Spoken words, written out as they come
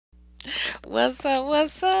What's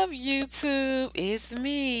up, YouTube? It's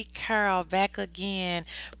me, Carol, back again,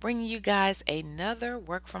 bringing you guys another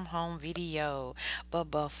work from home video. But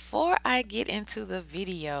before I get into the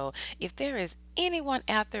video, if there is anyone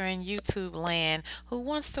out there in YouTube land who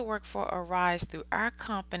wants to work for a rise through our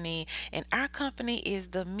company, and our company is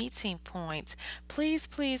the Meeting Point, please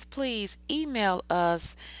email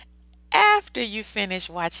us after you finish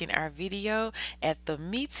watching our video at the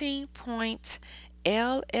meeting point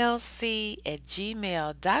llc@gmail.com,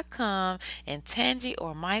 and Tangi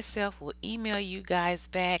or myself will email you guys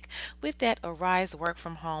back with that Arise work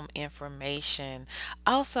from home information.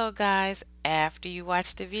 Also, guys, after you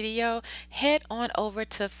watch the video, head on over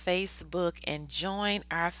to Facebook and join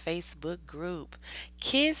our Facebook group.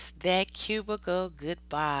 Kiss that cubicle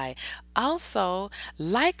goodbye. Also,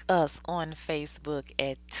 like us on Facebook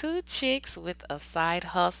at Two Chicks with a Side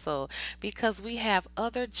Hustle, because we have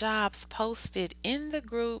other jobs posted in the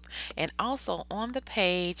group and also on the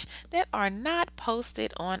page that are not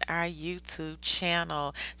posted on our YouTube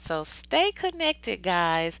channel. So stay connected,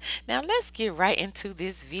 guys. Now let's get right into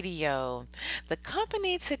this video. The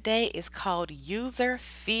company today is called User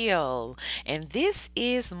Feel, and this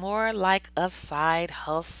is more like a side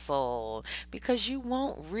hustle because you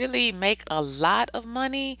won't really make a lot of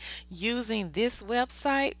money using this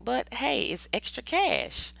website, but hey, it's extra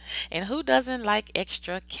cash. And who doesn't like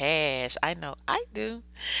extra cash? I know I do.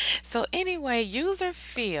 So anyway, User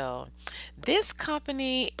Feel, this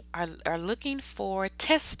company are looking for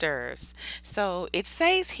testers. So it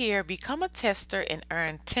says here, become a tester and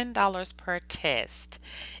earn $10 per test.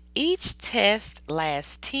 Each test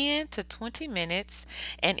lasts 10 to 20 minutes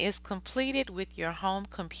and is completed with your home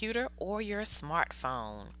computer or your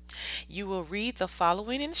smartphone. You will read the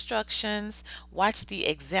following instructions, watch the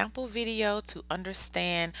example video to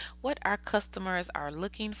understand what our customers are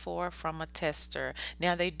looking for from a tester.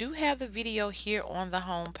 Now, they do have the video here on the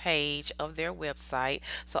home page of their website,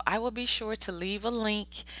 so I will be sure to leave a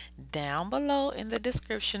link down below in the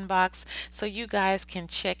description box so you guys can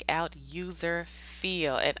check out User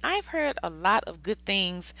Feel. And I've heard a lot of good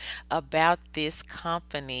things about this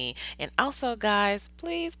company. And also, guys,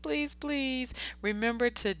 please remember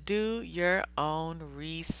to do your own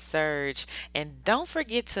research. And don't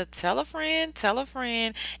forget to tell a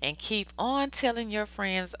friend, and keep on telling your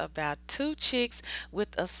friends about Two Chicks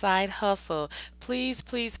with a Side Hustle. Please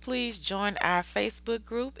join our Facebook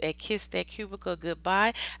group at Kiss That Cubicle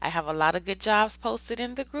Goodbye. I have a lot of good jobs posted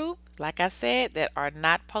in the group, like I said, that are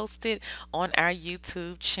not posted on our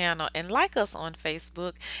YouTube channel. And like us on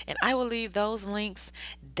Facebook, and I will leave those links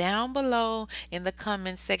down below in the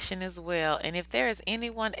comment section as well. And if there is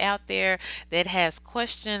anyone out there that has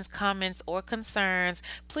questions, comments, or concerns,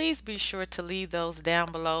 please be sure to leave those down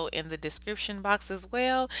below in the description box as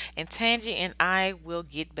well. And Tangi and I will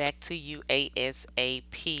get back to you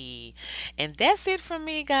ASAP. And that's it from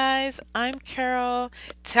me, guys. I'm Carol.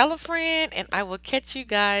 Tell a friend, and I will catch you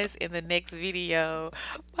guys in the next video.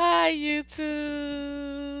 Bye,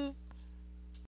 YouTube.